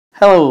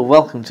Hello,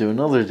 welcome to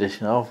another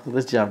edition of the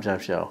JabJab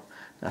Show.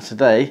 Now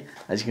today,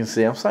 as you can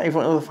see, I'm sat in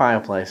front of the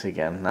fireplace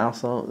again now,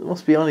 so there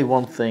must be only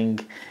one thing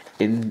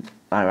in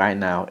right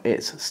now.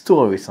 It's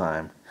story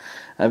time.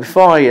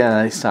 Before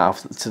I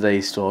start off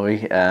today's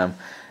story, I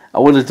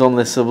would have done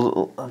this a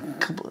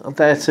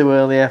day or two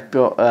earlier,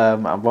 but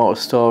I wrote a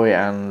story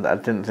and I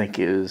didn't think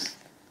it was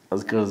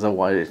as good as I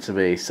wanted it to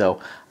be. So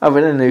I've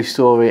written a new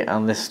story,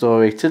 and this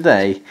story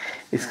today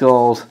is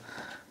called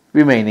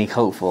Remaining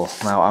Hopeful.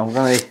 Now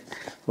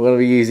we're going to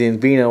be using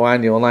Beano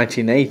Annual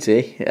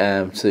 1980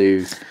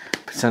 to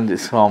pretend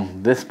it's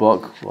from this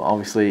book. Well,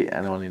 obviously,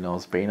 anyone who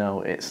knows Beano,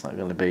 it's not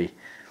going to be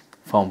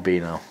from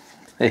Beano.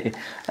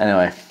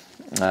 Anyway,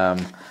 so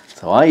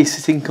are you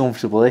sitting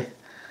comfortably?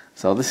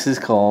 So this is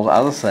called,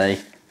 as I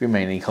say,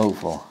 Remaining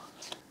Hopeful.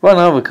 Ron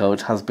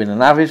Overcoat has been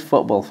an avid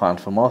football fan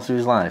for most of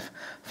his life,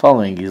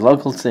 following his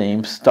local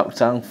team,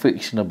 Stocktown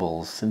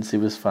Fictionables, since he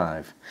was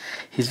 5.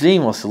 His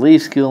dream was to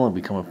leave school and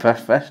become a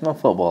professional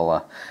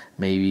footballer,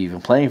 maybe even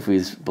playing for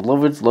his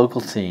beloved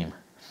local team.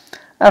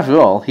 After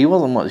all, he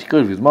wasn't much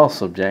good with most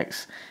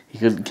subjects. He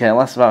couldn't care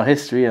less about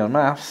history and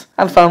maths,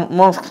 and found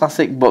most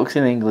classic books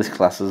in English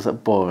classes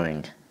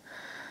boring.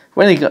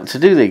 When he got to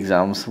do the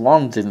exams,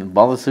 Ron didn't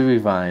bother to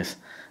revise.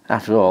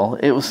 After all,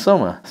 it was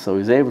summer, so he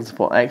was able to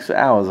put extra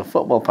hours of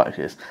football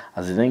practice,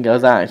 as he didn't go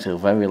out until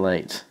very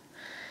late.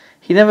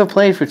 He never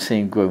played for a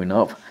team growing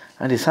up,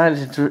 and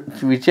decided to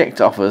reject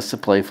offers to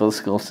play for the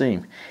school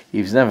team.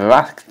 He was never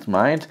asked to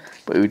mind,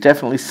 but he would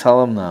definitely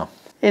tell them no.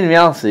 In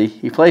reality,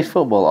 he played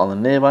football on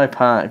a nearby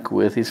park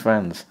with his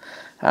friends,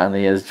 and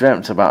he has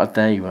dreamt about a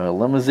day where a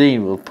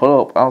limousine will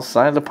pull up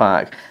outside the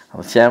park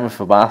and the chairman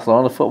for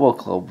Barcelona Football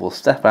Club will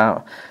step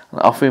out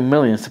and offer him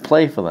millions to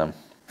play for them.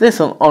 This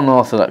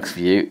unorthodox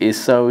view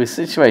is so his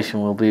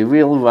situation will be a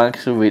real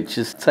rags to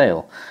riches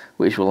tale,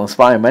 which will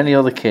inspire many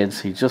other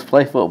kids who just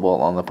play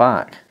football on the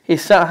park. He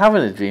started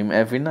having a dream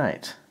every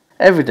night.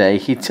 Every day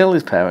he'd tell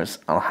his parents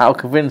on how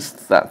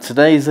convinced that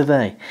today is the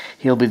day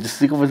he'll be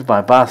discovered by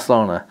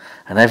Barcelona,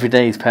 and every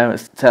day his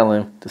parents tell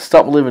him to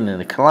stop living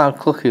in a cloud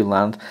cuckoo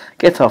land,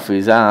 get off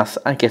his ass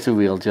and get a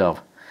real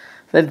job.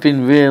 They'd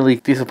been really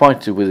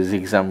disappointed with his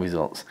exam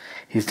results.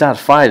 His dad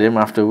fired him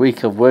after a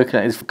week of working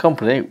at his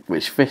company,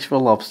 which fished for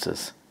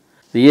lobsters.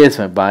 The years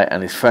went by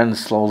and his friends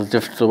slowly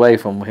drifted away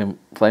from him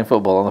playing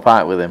football on the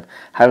park with him,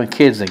 having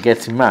kids and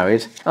getting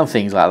married, and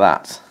things like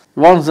that.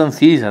 Ron's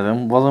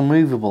enthusiasm was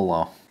unmovable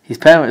though. His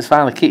parents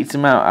finally kicked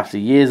him out after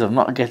years of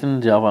not getting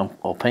a job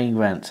or paying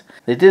rent.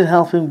 They did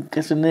help him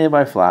get a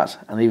nearby flat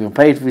and even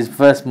paid for his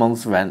first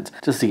month's rent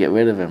just to get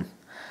rid of him.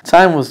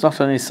 Time was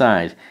not on his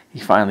side. He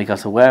finally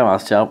got a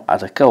warehouse job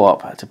at a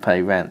co-op to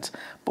pay rent,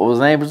 but was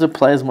unable to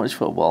play as much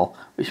football,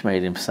 which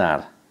made him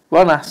sad.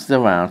 Ron asked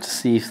around to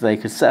see if they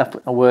could set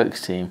up a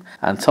works team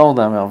and told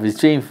them of his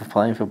dream for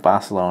playing for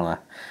Barcelona.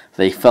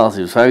 They felt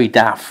he was very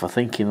daft for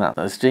thinking that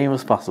his dream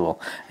was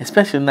possible,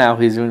 especially now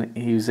he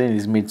was in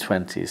his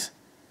mid-20s.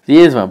 The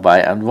years went by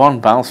and Ron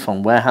bounced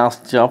from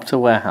warehouse job to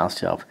warehouse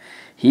job.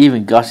 He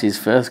even got his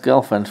first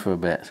girlfriend for a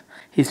bit.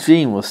 His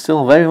dream was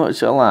still very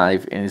much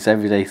alive in his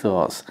everyday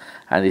thoughts,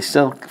 and he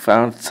still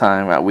found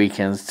time at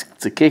weekends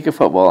to kick a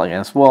football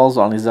against walls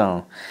on his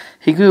own.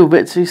 He grew a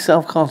bit too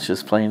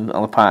self-conscious playing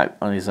on the park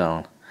on his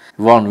own.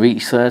 Ron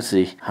reached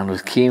 30 and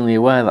was keenly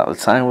aware that the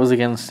time was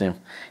against him.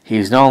 He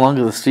was no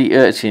longer the street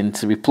urchin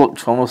to be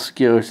plucked from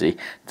obscurity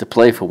to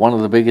play for one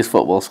of the biggest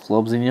football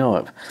clubs in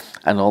Europe,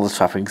 and all the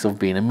trappings of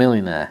being a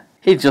millionaire.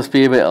 He'd just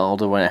be a bit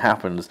older when it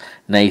happened,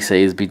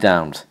 naysayers be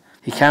damned.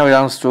 He carried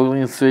on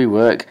struggling through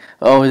work,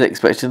 always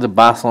expecting the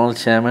Barcelona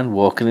chairman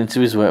walking into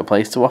his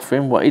workplace to offer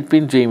him what he'd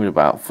been dreaming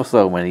about for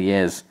so many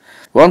years.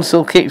 Ron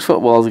still kicked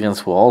footballs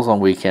against walls on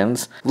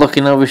weekends,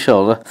 looking over his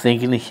shoulder,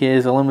 thinking he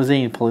hears a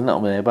limousine pulling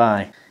up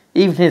nearby.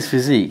 Even his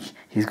physique,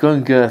 his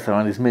growing girth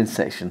around his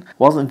midsection,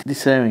 wasn't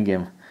deterring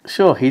him.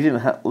 Sure, he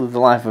didn't live the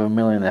life of a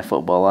millionaire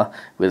footballer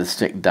with a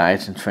strict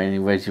diet and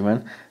training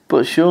regimen,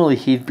 but surely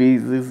he'd be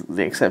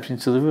the exception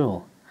to the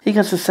rule. He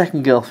got a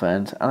second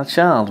girlfriend and a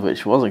child,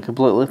 which wasn't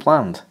completely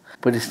planned,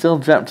 but he still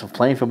dreamt of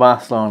playing for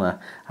Barcelona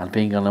and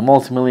being on a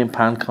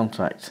multi-million-pound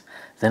contract.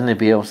 Then he'd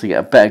be able to get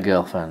a better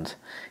girlfriend.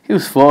 He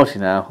was 40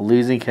 now,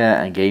 losing hair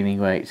and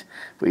gaining weight,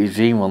 but his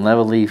dream will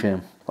never leave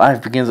him.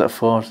 Life begins at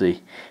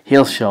 40.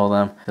 He'll show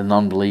them, the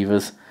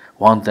non-believers,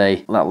 one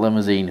day that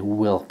limousine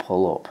will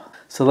pull up.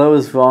 So that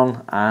was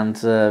Ron and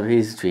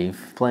his dream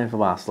playing for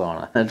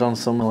Barcelona. I've done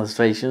some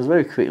illustrations,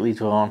 very quickly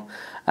drawn.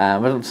 I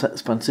don't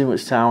spend too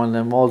much time on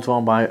them, all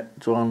drawn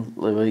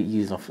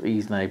using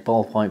a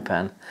ballpoint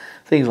pen,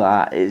 things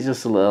like that. It's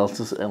just a little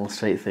to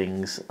illustrate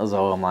things as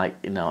though I'm like,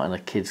 in a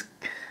kid's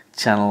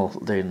channel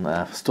doing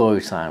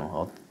story time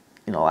or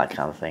that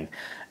kind of thing.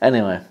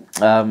 Anyway,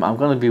 I'm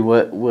going to be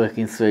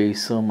working through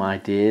some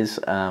ideas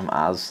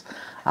as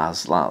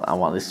I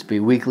want this to be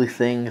a weekly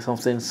thing or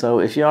something. So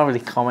if you have any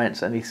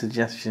comments, any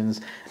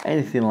suggestions,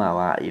 anything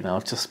like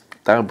that, just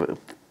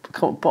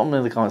put them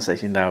in the comment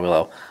section down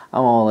below.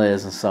 I'm all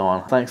ears and so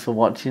on. Thanks for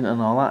watching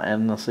and all that,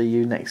 and I'll see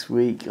you next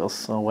week or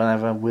so,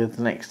 whenever, with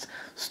the next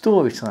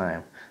story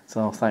time.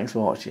 So thanks for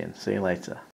watching. See you later.